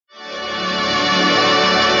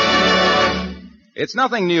It's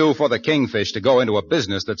nothing new for the kingfish to go into a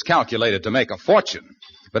business that's calculated to make a fortune.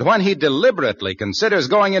 But when he deliberately considers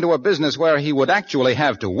going into a business where he would actually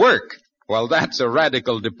have to work, well, that's a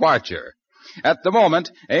radical departure. At the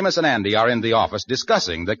moment, Amos and Andy are in the office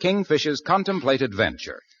discussing the kingfish's contemplated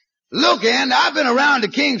venture. Look, Andy, I've been around the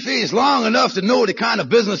kingfish long enough to know the kind of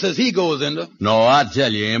businesses he goes into. No, I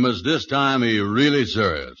tell you, Amos, this time he's really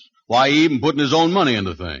serious. Why, he even putting his own money in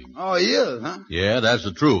the thing. Oh, he is, huh? Yeah, that's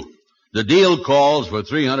the truth. The deal calls for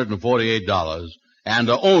 $348, and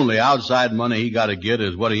the only outside money he got to get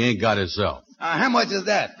is what he ain't got himself. How much is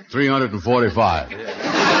that?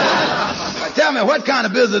 $345. Tell me, what kind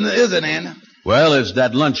of business is it, Andy? Well, it's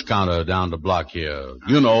that lunch counter down the block here.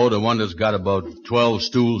 You know, the one that's got about 12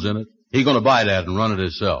 stools in it. He's going to buy that and run it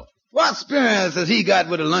himself. What experience has he got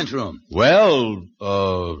with a lunchroom? Well,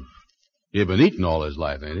 he's been eating all his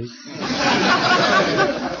life, ain't he?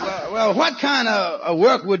 Well, what kind of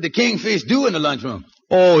work would the kingfish do in the lunchroom?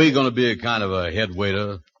 Oh, he's going to be a kind of a head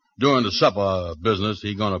waiter. During the supper business,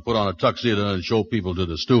 he's going to put on a tuxedo and show people to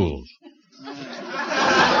the stools.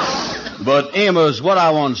 But, Amos, what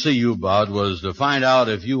I want to see you about was to find out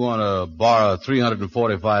if you want to borrow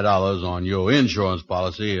 $345 on your insurance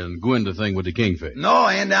policy and go into the thing with the kingfish. No,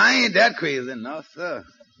 Andy, I ain't that crazy. No, sir.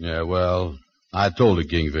 Yeah, well, I told the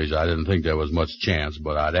kingfish I didn't think there was much chance,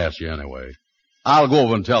 but I'd ask you anyway. I'll go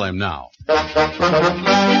over and tell him now.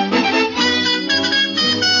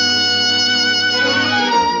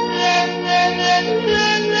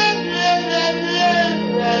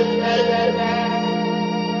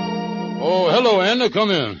 Oh, hello, Andy. Come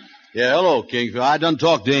in. Yeah, hello, Kingfish. I done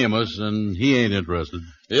talked to Amos, and he ain't interested.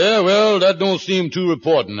 Yeah, well, that don't seem too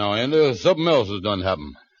important now, Andy. Something else has done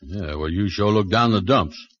happened. Yeah, well, you sure look down the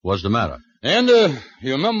dumps. What's the matter? Andy,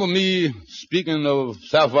 you remember me speaking of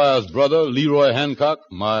Sapphire's brother, Leroy Hancock,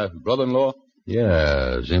 my brother-in-law?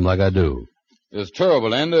 Yeah, seems like I do. It's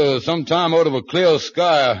terrible, Andy. Sometime out of a clear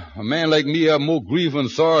sky, a man like me have more grief and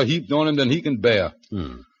sorrow heaped on him than he can bear.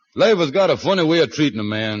 Life has got a funny way of treating a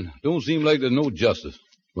man. Don't seem like there's no justice.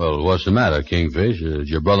 Well, what's the matter, Kingfish? Did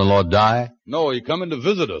your brother-in-law die? No, he coming to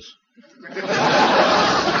visit us.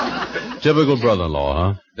 Typical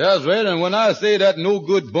brother-in-law, huh? That's right, and when I say that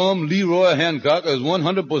no-good bum Leroy Hancock is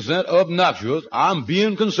 100% obnoxious, I'm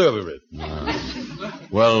being conservative.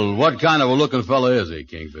 Well, what kind of a looking fella is he,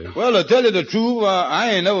 Kingfish? Well, to tell you the truth,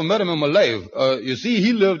 I ain't never met him in my life. You see,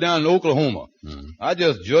 he lived down in Oklahoma. I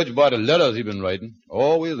just judge by the letters he been writing.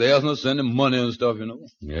 Always asking us, sending money and stuff, you know.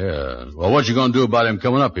 Yeah. Well, what you gonna do about him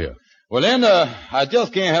coming up here? Well, then, I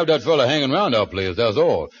just can't have that fella hanging around our place, that's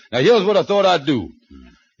all. Now, here's what I thought I'd do.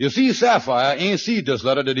 You see, Sapphire ain't seen this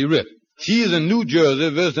letter that he writ. She's in New Jersey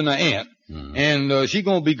visiting her aunt, and she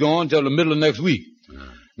gonna be gone till the middle of next week.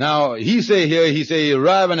 Now, he say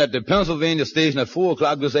arriving at the Pennsylvania station at 4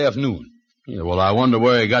 o'clock this afternoon. Yeah, well, I wonder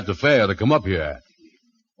where he got the fare to come up here at.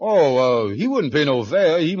 Oh, he wouldn't pay no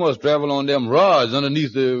fare. He must travel on them rods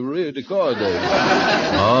underneath the car there.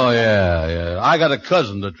 Oh, yeah. I got a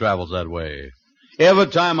cousin that travels that way. Every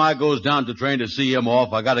time I goes down to train to see him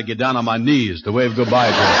off, I got to get down on my knees to wave goodbye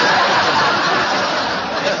to him.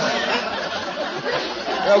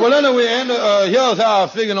 Well, anyway, Andy, here's how I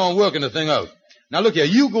figure on working the thing out. Now, look here,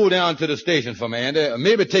 you go down to the station for me, Andy.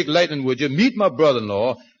 Maybe take Lightning with you. Meet my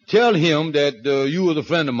brother-in-law. Tell him that you was a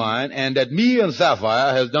friend of mine and that me and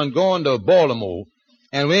Sapphire has done gone to Baltimore,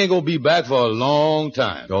 and we ain't going to be back for a long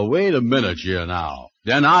time. Oh, wait a minute here now.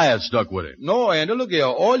 Then I had stuck with him. No, Andy, look here.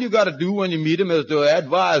 All you got to do when you meet him is to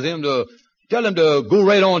advise him to tell him to go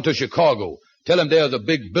right on to Chicago. Tell him there's a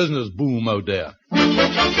big business boom out there.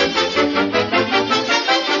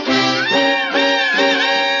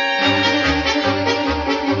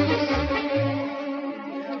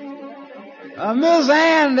 Miss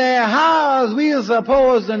Andy, how is we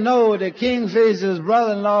supposed to know the Kingfisher's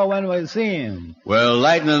brother-in-law when we see him? Well,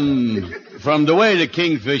 Lightning, from the way the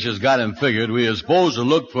Kingfish has got him figured, we are supposed to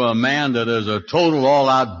look for a man that is a total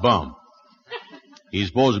all-out bum. He's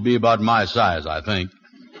supposed to be about my size, I think.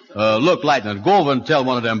 Look, Lightning, go over and tell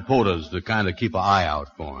one of them porters to kind of keep an eye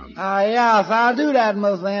out for him. Yes, I'll do that,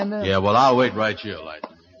 Miss Andy. Yeah, well, I'll wait right here,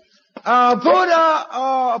 Lightning.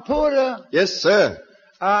 Porter. Yes, sir.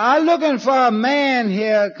 I'm looking for a man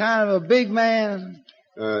here, kind of a big man.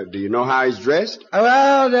 Do you know how he's dressed?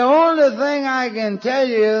 Well, the only thing I can tell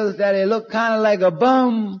you is that he looked kind of like a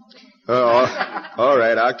bum. All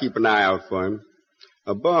right, I'll keep an eye out for him.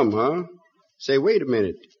 A bum, huh? Say, wait a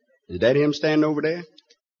minute. Is that him standing over there?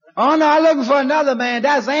 Oh, no, I'm looking for another man.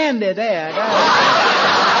 That's Andy there.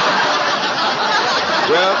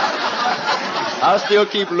 Well, I'll still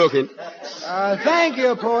keep looking. Thank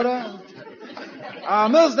you, Porter.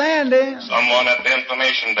 Mr. Andy. Someone at the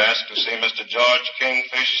information desk to see Mr. George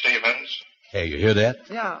Kingfish Stevens. Hey, you hear that?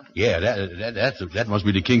 Yeah. Yeah, that must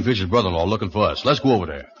be the Kingfisher's brother-in-law looking for us. Let's go over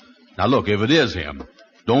there. Now, look, if it is him,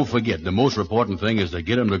 don't forget, the most important thing is to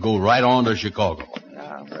get him to go right on to Chicago.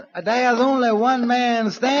 But there's only one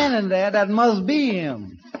man standing there. That must be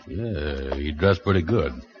him. Yeah, he dressed pretty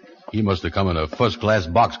good. He must have come in a first-class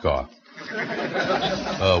boxcar.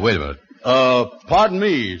 Wait a minute. Pardon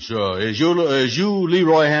me, sir. Is you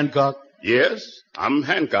Leroy Hancock? Yes, I'm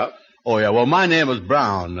Hancock. Oh, yeah. Well, my name is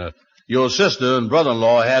Brown. Your sister and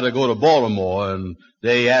brother-in-law had to go to Baltimore, and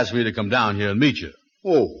they asked me to come down here and meet you.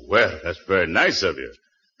 Oh, well, that's very nice of you.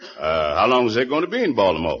 How long is it going to be in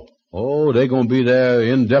Baltimore? Oh, they're going to be there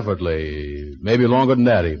indefinitely. Maybe longer than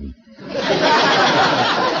that, even.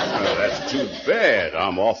 That's too bad.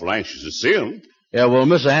 I'm awful anxious to see him. Yeah, well,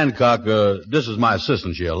 Mr. Hancock, this is my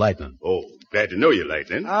assistant here, Lightning. Oh, glad to know you,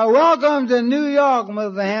 Lightning. Welcome to New York,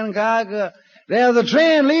 Mr. Hancock. There's a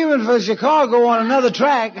train leaving for Chicago on another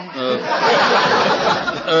track.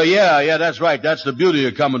 Yeah, that's right. That's the beauty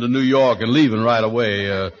of coming to New York and leaving right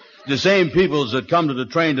away. The same peoples that come to the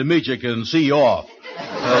train to meet you can see you off.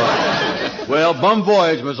 Well, bum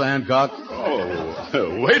voyage, Mr. Hancock.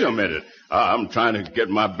 Oh, wait a minute. I'm trying to get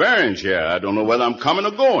my bearings here. I don't know whether I'm coming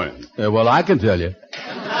or going. Well, I can tell you.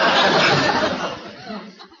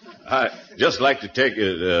 I'd just like to take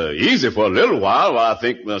it easy for a little while I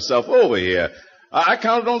think myself over here. I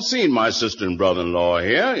counted on seeing my sister and brother-in-law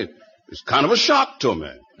here. It's kind of a shock to me.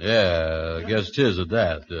 Yeah, I guess 'tis at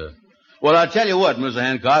that. Well, I tell you what, Mr.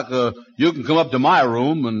 Hancock, you can come up to my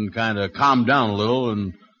room and kind of calm down a little,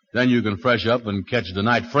 and then you can fresh up and catch the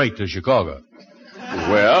night freight to Chicago.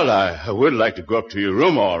 Well, I would like to go up to your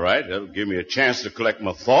room, all right. That'll give me a chance to collect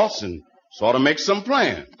my thoughts and sort of make some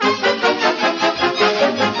plan.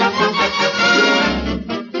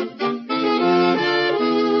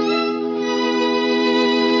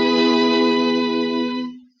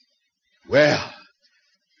 Well,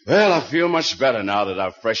 I feel much better now that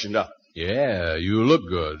I've freshened up. Yeah, you look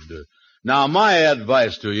good. Now, my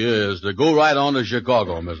advice to you is to go right on to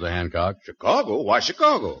Chicago, Mr. Hancock. Chicago? Why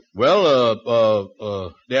Chicago?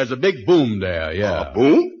 Well, there's a big boom there, yeah. A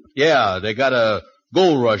boom? Yeah, they got a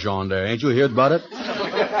gold rush on there. Ain't you heard about it?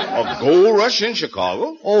 A gold rush in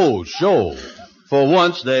Chicago? Oh, sure. For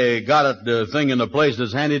once, they got the thing in a place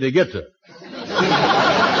that's handy to get to.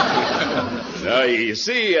 Now, you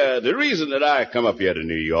see, the reason that I come up here to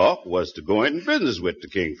New York was to go into business with the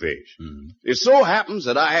Kingfish. Mm-hmm. It so happens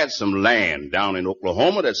that I had some land down in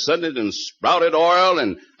Oklahoma that suddenly done sprouted oil,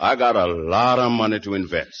 and I got a lot of money to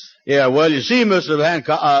invest. Yeah, well, you see, Mr.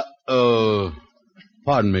 Hancock,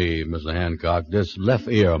 pardon me, Mr. Hancock, this left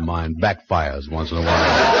ear of mine backfires once in a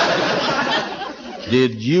while.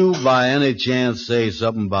 Did you by any chance say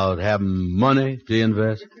something about having money to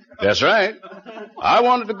invest? That's right. I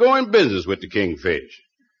wanted to go in business with the Kingfish.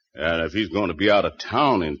 And if he's going to be out of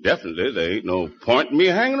town indefinitely, there ain't no point in me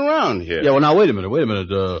hanging around here. Yeah, well, now, wait a minute.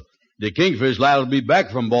 The Kingfish liable to be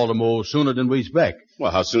back from Baltimore sooner than we expect.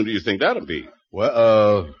 Well, how soon do you think that'll be?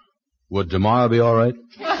 Well, would tomorrow be all right?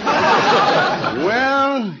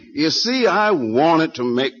 Well, you see, I wanted to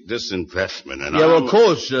make this investment, and well, of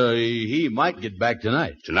course, he might get back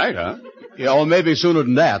tonight. Tonight, huh? Yeah, or maybe sooner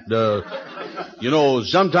than that.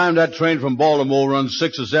 Sometime that train from Baltimore runs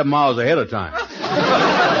 6 or 7 hours ahead of time.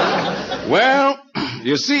 Well,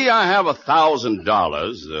 you see, I have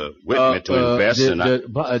 $1,000 with me to invest.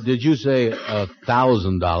 Did you say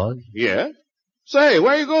 $1,000? Yeah. Say,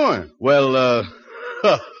 where are you going? Well,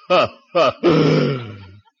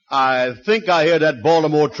 I think I hear that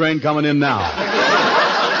Baltimore train coming in now.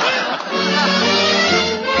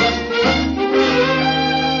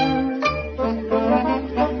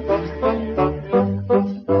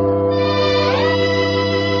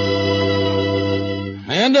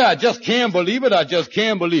 I just can't believe it.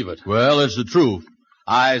 Well, it's the truth.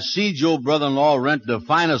 I see your brother-in-law rent the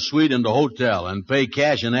finest suite in the hotel and pay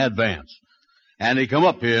cash in advance. And he come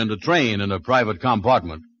up here in the train in a private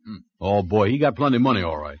compartment. Oh, boy, he got plenty of money,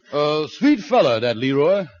 all right. Sweet fella, that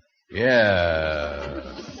Leroy. Yeah.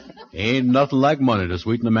 Ain't nothing like money to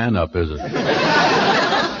sweeten a man up, is it?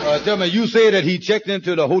 Tell me, you say that he checked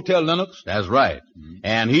into the Hotel Lennox? That's right.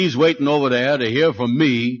 And he's waiting over there to hear from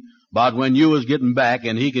me about when you was getting back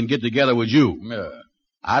and he can get together with you. Yeah.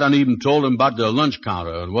 I done even told him about the lunch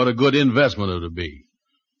counter and what a good investment it'll be.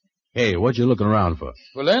 Hey, what you looking around for?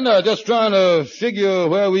 Well, then, just trying to figure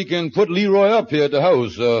where we can put Leroy up here at the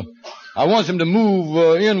house. I want him to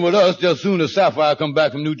move in with us just soon as Sapphire come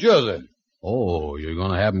back from New Jersey. Oh, you're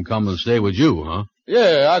gonna have him come and stay with you, huh?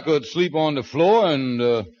 Yeah, I could sleep on the floor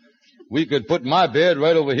and we could put my bed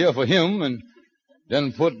right over here for him and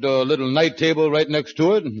Then put a little night table right next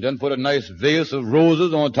to it, and then put a nice vase of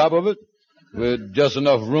roses on top of it, with just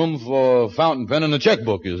enough room for a fountain pen and a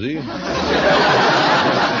checkbook, you see. You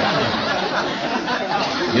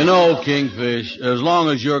know, Kingfish, as long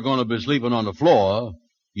as you're going to be sleeping on the floor,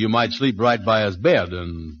 you might sleep right by his bed,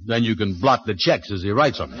 and then you can blot the checks as he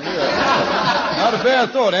writes them. Not a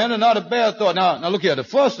bad thought, Andy, not a bad thought. Now look here. The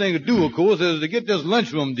first thing to do, of course, is to get this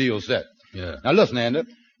lunchroom deal set. Yeah. Now listen, Andy.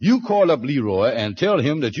 You call up Leroy and tell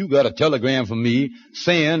him that you got a telegram from me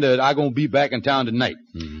saying that I'm going to be back in town tonight.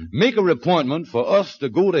 Mm-hmm. Make a appointment for us to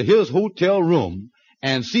go to his hotel room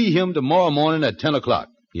and see him tomorrow morning at 10 o'clock.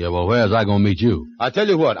 Yeah, well, where's I going to meet you? I tell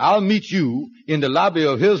you what, I'll meet you in the lobby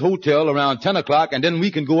of his hotel around 10 o'clock, and then we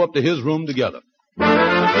can go up to his room together.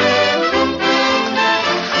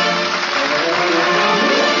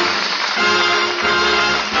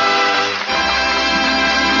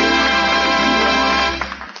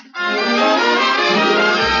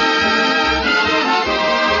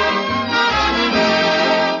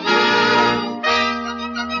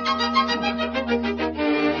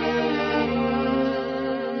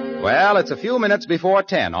 Well, it's a few minutes before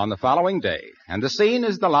 10 on the following day, and the scene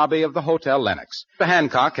is the lobby of the Hotel Lenox. Mr.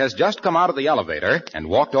 Hancock has just come out of the elevator and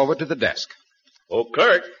walked over to the desk. Oh,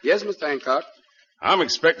 clerk, Yes, Mr. Hancock. I'm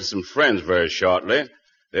expecting some friends very shortly.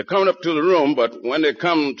 They're coming up to the room, but when they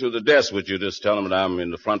come to the desk with you, just tell them that I'm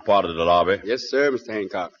in the front part of the lobby. Yes, sir, Mr.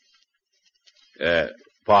 Hancock.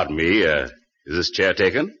 Pardon me, is this chair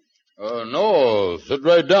taken? No, sit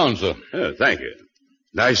right down, sir. Thank you.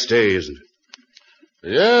 Nice day, isn't it?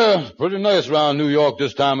 Yeah, pretty nice around New York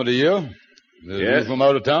this time of the year. Yeah. You from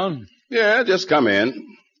out of town? Yeah, just come in.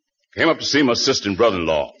 Came up to see my sister and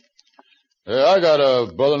brother-in-law. Yeah, I got a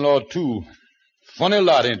brother-in-law, too. Funny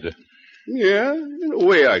lot, ain't it? Yeah, in a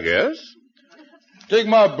way, I guess. Take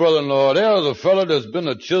my brother-in-law. There's a fella that's been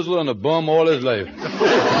a chiseler and a bum all his life.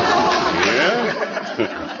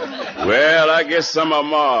 Yeah? Well, I guess some of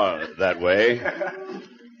them are that way.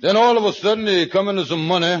 Then all of a sudden he come into some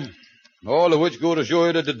money, all of which go to show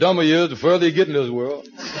you that the dumber you is, the further you get in this world.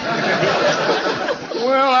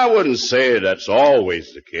 Well, I wouldn't say that's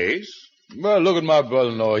always the case. Well, look at my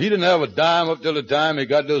brother-in-law. He didn't have a dime up till the time he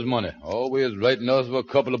got this money. Always writing us for a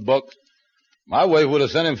couple of bucks. My wife would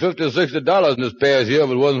have sent him $50 or $60 in this past year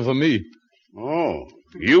if it wasn't for me. Oh,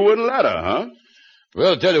 you wouldn't let her, huh? Well,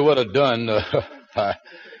 I'll tell you what I done.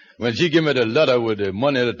 When she give me the letter with the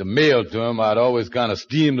money that the mail to him, I'd always kind of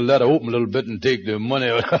steam the letter open a little bit and take the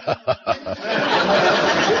money.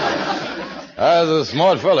 I was a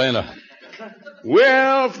smart fella, ain't I?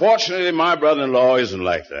 Well, fortunately, my brother-in-law isn't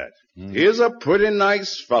like that. He's a pretty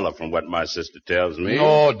nice fella from what my sister tells me.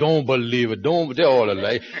 No, don't believe it. They're all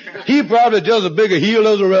alike. He probably just as big a heel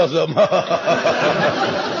as the rest of them.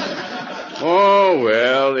 Oh,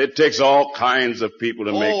 well, it takes all kinds of people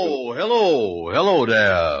to make... Oh, hello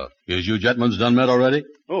there. Is you gentlemen done met already?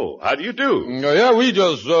 Oh, how do you do? Yeah, we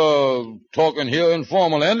just talking here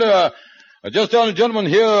informal. And I just telling the gentleman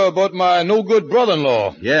here about my no-good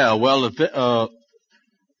brother-in-law. Yeah, well,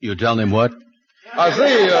 you telling him what? I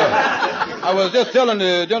say, I was just telling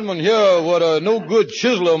the gentleman here what a no-good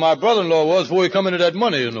chiseler my brother-in-law was before he come into that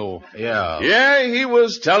money, you know. Yeah. Yeah, he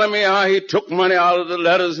was telling me how he took money out of the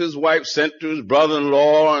letters his wife sent to his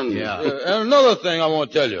brother-in-law and... Yeah. And another thing I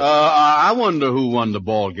want to tell you. I wonder who won the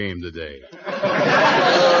ball game today.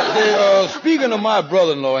 Speaking of my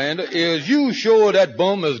brother-in-law, Andy, is you sure that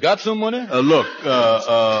bum has got some money? Look,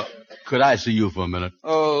 could I see you for a minute?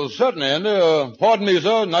 Certainly, Andy. Pardon me,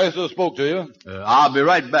 sir. Nice to spoke to you. I'll be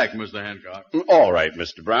right back, Mr. Hancock. All right,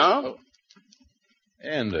 Mr. Brown.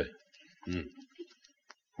 Andy,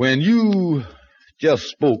 when you just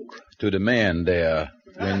spoke to the man there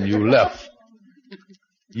when you left,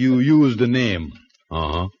 you used the name.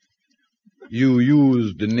 Uh-huh. You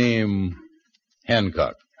used the name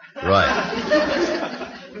Hancock. Right.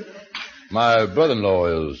 My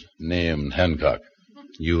brother-in-law is named Hancock.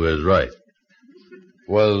 You is right.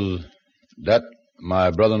 Was that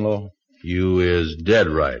my brother-in-law? You is dead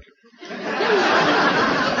right.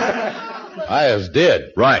 I is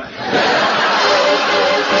dead. Right.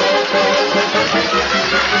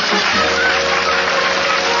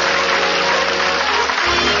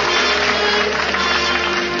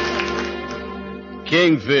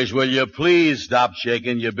 Kingfish, will you please stop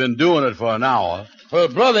shaking? You've been doing it for an hour. Well,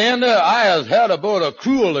 Brother Andy, I has had about as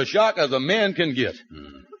cruel a shock as a man can get.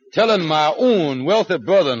 Telling my own wealthy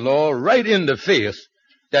brother-in-law right in the face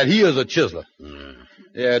that he is a chiseler.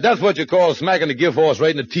 Yeah, that's what you call smacking the gift horse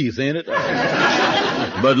right in the teeth, ain't it?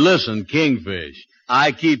 But listen, Kingfish,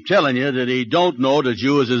 I keep telling you that he don't know that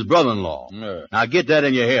you is his brother-in-law. Yeah. Now get that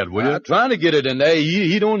in your head, will you? I'm trying to get it in there.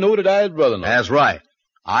 He don't know that I his brother-in-law. That's right.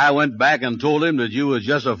 I went back and told him that you was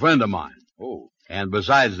just a friend of mine. Oh. And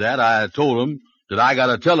besides that, I told him that I got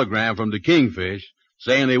a telegram from the Kingfish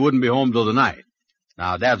saying they wouldn't be home till the night.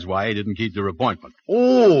 Now, that's why he didn't keep their appointment.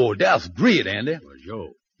 Oh, that's great, Andy. Well,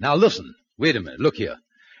 Joe. Now listen. Wait a minute. Look here.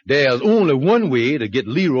 There's only one way to get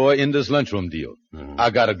Leroy in this lunchroom deal. Mhm. I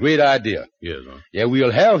got a great idea. Yes, huh? Yeah, we'll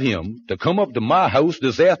have him to come up to my house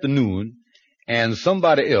this afternoon, and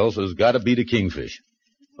somebody else has got to be the Kingfish.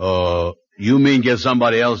 You mean get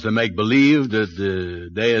somebody else to make believe that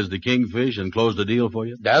they is the Kingfish and close the deal for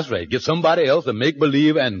you? That's right. Get somebody else to make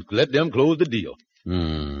believe and let them close the deal.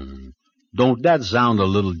 Don't that sound a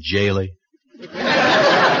little jaily?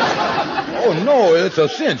 Oh, no, it's a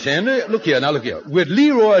cinch, Andy. Look here. With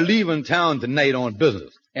Leroy leaving town tonight on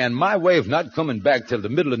business, and my wife not coming back till the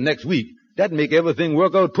middle of next week, that'd make everything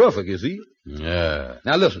work out perfect, you see? Yeah.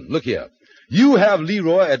 Now listen, look here. You have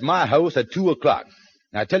Leroy at my house at 2 o'clock.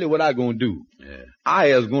 Now tell you what I'm gonna do. Yeah. I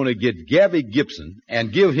is gonna get Gabby Gibson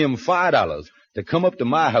and give him $5 to come up to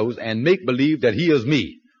my house and make believe that he is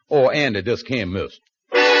me. Or Andy just can't miss.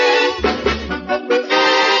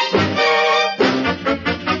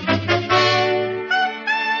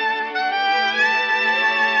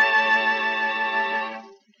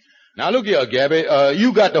 Now look here, Gabby.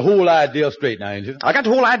 You got the whole idea straight now, ain't you? I got the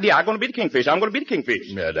whole idea. I'm going to be the Kingfish. I'm going to be the Kingfish.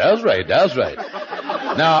 Yeah, that's right.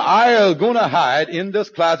 Now, I is going to hide in this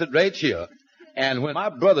closet right here. And when my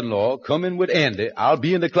brother-in-law come in with Andy, I'll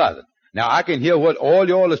be in the closet. Now, I can hear what all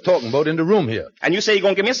y'all is talking about in the room here. And you say you're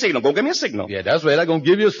going to give me a signal. Go give me a signal. Yeah, that's right. I'm going to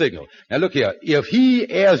give you a signal. Now, look here. If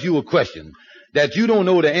he asks you a question that you don't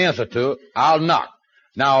know the answer to, I'll knock.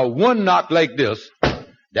 Now, one knock like this,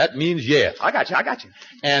 that means yes. I got you.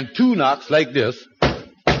 And 2 knocks like this,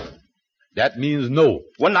 that means no.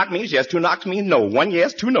 1 knock means yes. 2 knocks means no. 1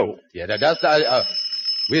 yes, 2 no. Yeah, that's,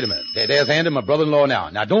 wait a minute. There's Andy, my brother-in-law now.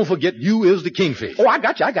 Now, don't forget, you is the Kingfish. Oh, I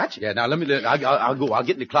got you. Yeah, now I'll go. I'll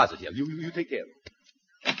get in the closet here. You take care of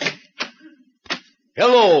it.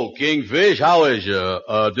 Hello, Kingfish. How is you?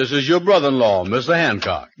 This is your brother-in-law, Mr.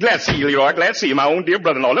 Hancock. Glad to see you, Leroy. Glad to see you, my own dear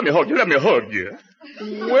brother-in-law. Let me hug you.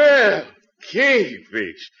 Well,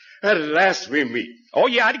 Kingfish, at last we meet. Oh,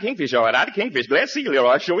 yeah, I'm the Kingfish, all right. I'm the Kingfish. Glad to see you,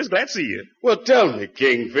 Leroy. Sure is glad to see you. Well, tell me,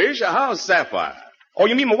 Kingfish, how's Sapphire? Oh,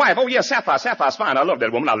 you mean my wife? Oh, yeah, Sapphire. Sapphire's fine. I love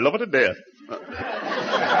that woman. I love her to death.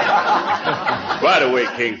 By the way,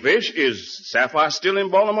 Kingfish, is Sapphire still in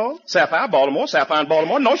Baltimore? Sapphire in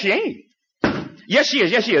Baltimore? No, she ain't. Yes, she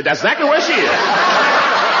is. That's exactly where she is.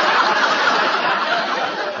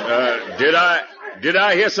 Did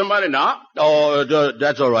I hear somebody knock? Oh,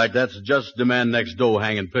 that's all right. That's just the man next door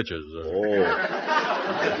hanging pictures.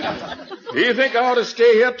 Do you think I ought to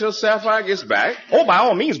stay here till Sapphire gets back? Oh, by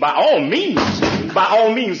all means,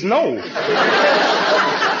 no.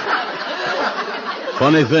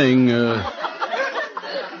 Funny thing,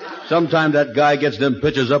 sometime that guy gets them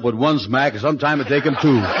pictures up with 1 smack, sometime it take him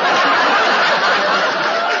 2.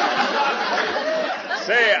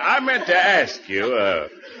 Say, I meant to ask you,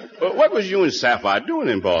 what was you and Sapphire doing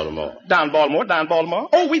in Baltimore? Down in Baltimore?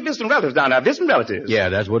 Oh, we visiting relatives down there. Visiting relatives. Yeah,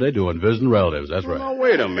 that's what they're doing, visiting relatives. That's right. Now,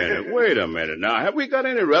 wait a minute. Now, have we got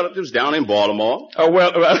any relatives down in Baltimore?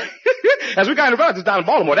 As we got any relatives down in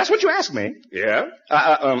Baltimore, that's what you asked me. Yeah?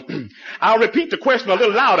 I'll repeat the question a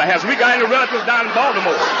little louder. Has we got any relatives down in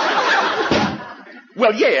Baltimore?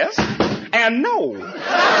 Well, yes and no.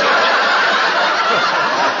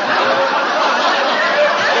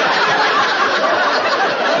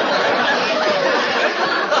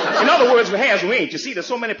 In other words, we has, we ain't. You see, there's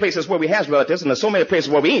so many places where we has relatives, and there's so many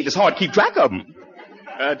places where we ain't. It's hard to keep track of them.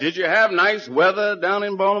 Did you have nice weather down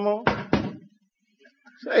in Baltimore?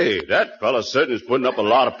 Say, that fella certainly is putting up a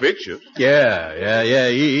lot of pictures.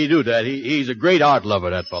 Yeah. He do that. He's a great art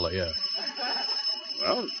lover, that fella, yeah.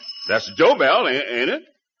 Well, that's Joe Bell, ain't it?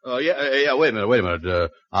 Yeah, wait a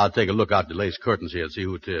minute. I'll take a look out the lace curtains here and see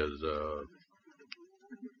who it is.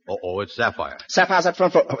 It's Sapphire. Sapphire's up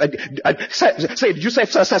front. Did you say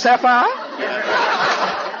Sapphire?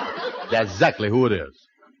 That's exactly who it is.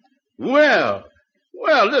 Well,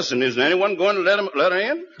 listen, isn't anyone going to let her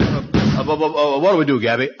in? What do we do,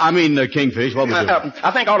 Gabby? I mean, Kingfish, what do we do?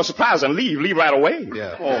 I think I ought to surprise and leave right away.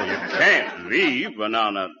 Yeah. Oh, you can't leave. But now,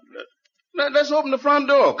 let's open the front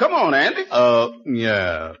door. Come on, Andy.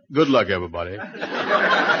 Yeah. Good luck, everybody.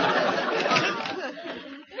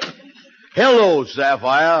 Hello,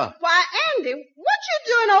 Sapphire. Why, Andy, what you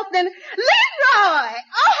doing opening? Leroy!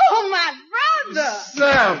 Oh, my brother!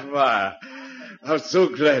 Sapphire, I'm so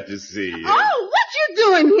glad to see you. Oh, what you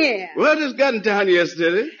doing here? Well, I just got in town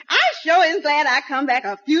yesterday. I sure is glad I come back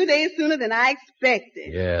a few days sooner than I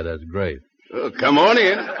expected. Yeah, that's great. Oh, come on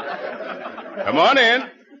in. Come on in.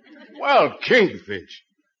 Well, Kingfish,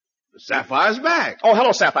 Sapphire's back. Oh,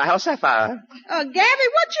 hello, Sapphire. How's Sapphire? Gabby, what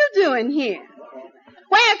you doing here?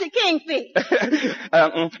 Where's the kingfish?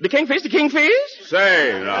 The kingfish?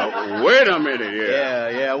 Say, now, wait a minute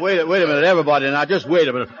here. Yeah, wait a minute, everybody. Now, just wait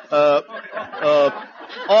a minute.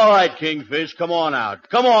 All right, Kingfish, come on out.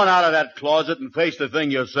 Come on out of that closet and face the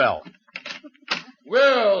thing yourself.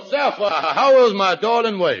 Well, Sapphire, how is my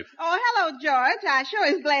darling wife? Oh, hello, George. I sure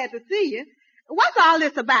is glad to see you. What's all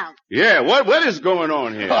this about? Yeah, what is going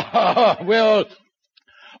on here? Well,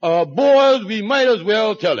 boys, we might as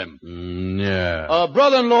well tell him. Yeah.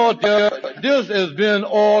 Brother-in-law, this has been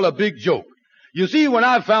all a big joke. You see, when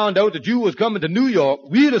I found out that you was coming to New York,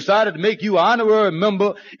 we decided to make you an honorary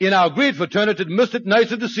member in our great fraternity, the Mystic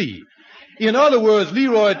Knights of the Sea. In other words,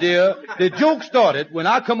 Leroy, dear, the joke started when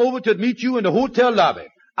I come over to meet you in the hotel lobby.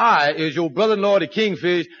 I is your brother-in-law, the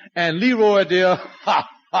Kingfish, and Leroy, dear, ha,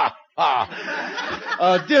 ha,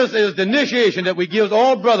 ha. This is the initiation that we give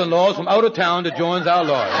all brother-in-laws from out of town that joins our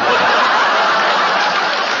lodge.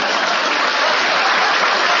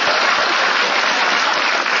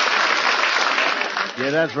 Yeah,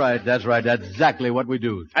 that's right. That's exactly what we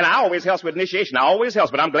do. And I always helps with initiation. I always helps,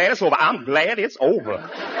 but I'm glad it's over. I'm glad it's over.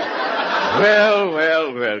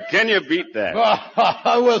 Well. Can you beat that?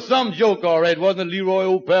 It was some joke, all right, wasn't it, Leroy,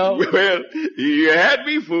 old pal? Well, you had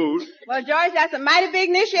me fooled. Well, George, that's a mighty big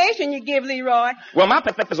initiation you give Leroy. Well, my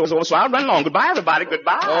pep is over, so I'll run along. Goodbye, everybody.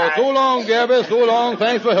 Goodbye. Oh, so long, Gabby. So long.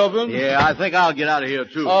 Thanks for helping. Yeah, I think I'll get out of here,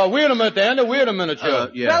 too. Wait a minute, Andy. Wait a minute,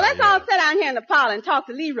 Chuck. Well, let's all sit down here in the parlor and talk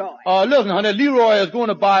to Leroy. Listen, honey, Leroy is going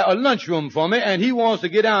to buy a lunchroom for me, and he wants to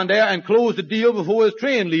get down there and close the deal before his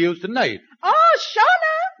train leaves tonight. Oh, sure now.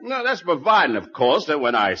 No, that's providing, of course, that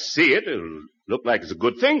when I see it, it'll look like it's a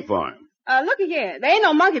good thing for him. Looky here. There ain't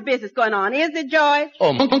no monkey business going on, is it, George?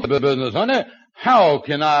 Oh, monkey business, honey? How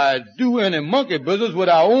can I do any monkey business with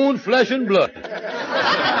our own flesh and blood?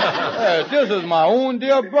 This is my own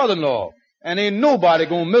dear brother-in-law, and ain't nobody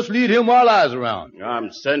gonna mislead him while I's around.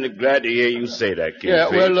 I'm certainly glad to hear you say that, Kingfish. Yeah,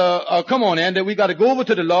 well, come on, Andy. We gotta go over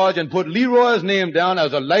to the lodge and put Leroy's name down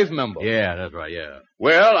as a life member. Yeah, that's right, yeah.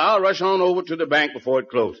 Well, I'll rush on over to the bank before it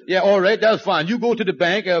closes. Yeah, all right, that's fine. You go to the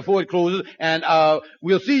bank before it closes, and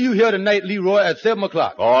we'll see you here tonight, Leroy, at 7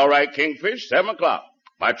 o'clock. All right, Kingfish, 7 o'clock.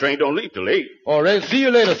 My train don't leave till 8. All right, see you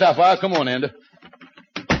later, Sapphire. Come on, Andy.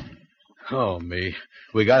 Oh, me.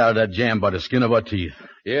 We got out of that jam by the skin of our teeth.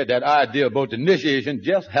 Yeah, that idea about the initiation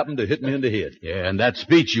just happened to hit me in the head. Yeah, and that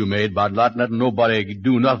speech you made about not letting nobody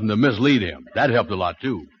do nothing to mislead him, that helped a lot,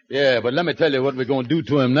 too. Yeah, but let me tell you what we're going to do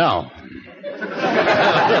to him now.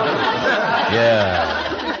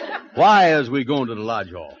 Yeah. Why is we going to the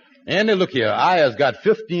lodge hall? Andy, look here. I has got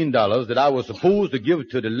 $15 that I was supposed to give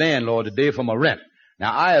to the landlord today for my rent.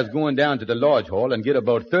 Now, I is going down to the lodge hall and get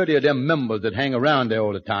about 30 of them members that hang around there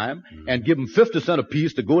all the time and give them 50 cents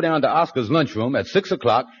apiece to go down to Oscar's lunchroom at 6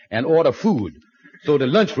 o'clock and order food. So the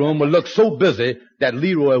lunchroom will look so busy that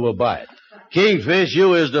Leroy will buy it. Kingfish,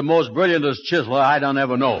 you is the most brilliantest chiseler I done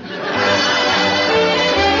ever know.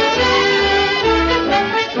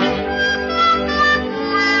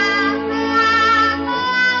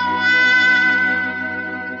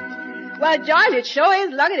 Well, George, it sure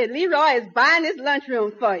is lucky that Leroy is buying this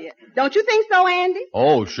lunchroom for you. Don't you think so, Andy?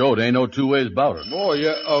 Oh, sure. There ain't no two ways about it. Oh,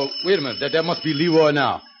 yeah. Oh, wait a minute. That must be Leroy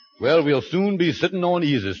now. Well, we'll soon be sitting on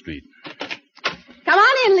Easy Street. Come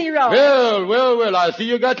on in, Leroy. Well, I see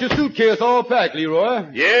you got your suitcase all packed,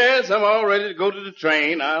 Leroy. Yes, I'm all ready to go to the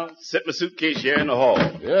train. I'll set my suitcase here in the hall.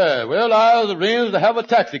 Yeah, well, I was arranged to have a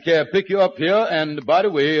taxi cab pick you up here, and by the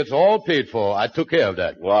way, it's all paid for. I took care of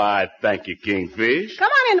that. Why, thank you, Kingfish. Come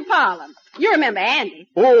on in the parlor. You remember Andy.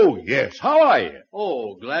 Oh, yes. How are you?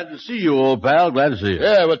 Oh, glad to see you, old pal. Glad to see you.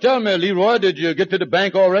 Yeah, well, tell me, Leroy, did you get to the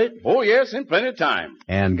bank all right? Oh, yes, in plenty of time.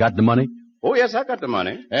 And got the money? Oh, yes, I got the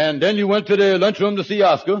money. And then you went to the lunchroom to see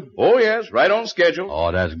Oscar? Oh, yes, right on schedule.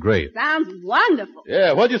 Oh, that's great. Sounds wonderful.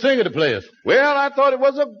 Yeah, what'd you think of the place? Well, I thought it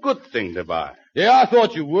was a good thing to buy. Yeah, I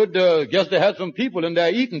thought you would. Guess they had some people in there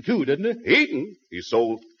eating, too, didn't they? Eating? He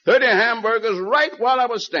sold 30 hamburgers right while I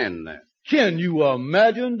was standing there. Can you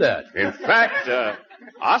imagine that? In fact,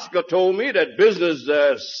 Oscar told me that business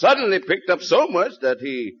suddenly picked up so much that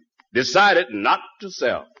he decided not to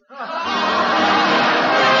sell.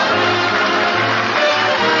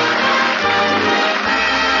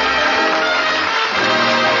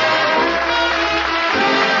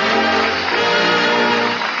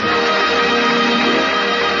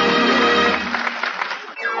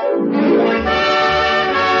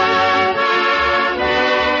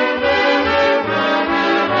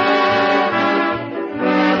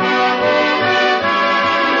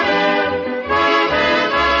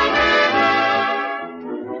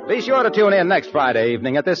 sure to tune in next Friday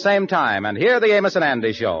evening at this same time and hear the Amos and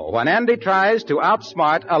Andy Show when Andy tries to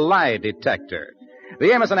outsmart a lie detector.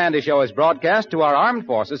 The Amos and Andy Show is broadcast to our armed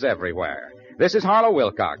forces everywhere. This is Harlow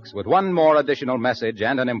Wilcox with one more additional message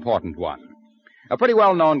and an important one. A pretty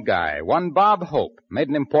well-known guy, one Bob Hope, made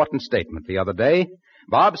an important statement the other day.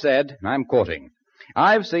 Bob said, and I'm quoting,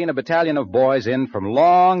 "I've seen a battalion of boys in from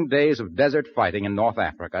long days of desert fighting in North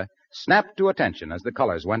Africa snap to attention as the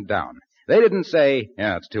colors went down. They didn't say,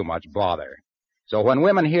 it's too much bother." So when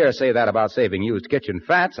women here say that about saving used kitchen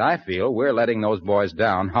fats, I feel we're letting those boys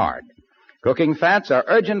down hard. Cooking fats are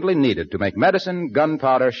urgently needed to make medicine,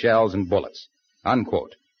 gunpowder, shells, and bullets.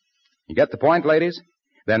 Unquote. You get the point, ladies?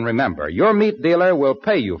 Then remember, your meat dealer will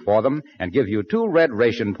pay you for them and give you 2 red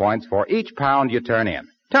ration points for each pound you turn in.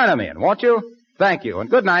 Turn them in, won't you? Thank you, and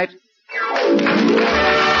good night.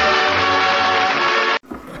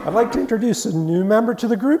 I'd like to introduce a new member to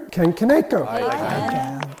the group, Ken Kaneko. Hi,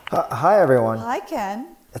 Ken. Hi, everyone. Hi,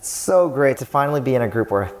 Ken. It's so great to finally be in a group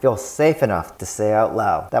where I feel safe enough to say out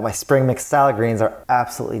loud that my spring mix salad greens are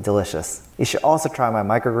absolutely delicious. You should also try my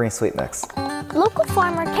microgreen sweet mix. Local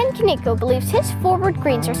farmer Ken Kaneko believes his Forward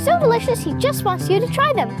Greens are so delicious he just wants you to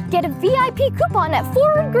try them. Get a VIP coupon at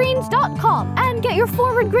forwardgreens.com and get your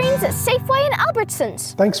Forward Greens at Safeway and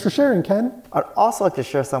Albertsons. Thanks for sharing, Ken. I'd also like to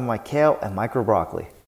share some of my kale and micro broccoli.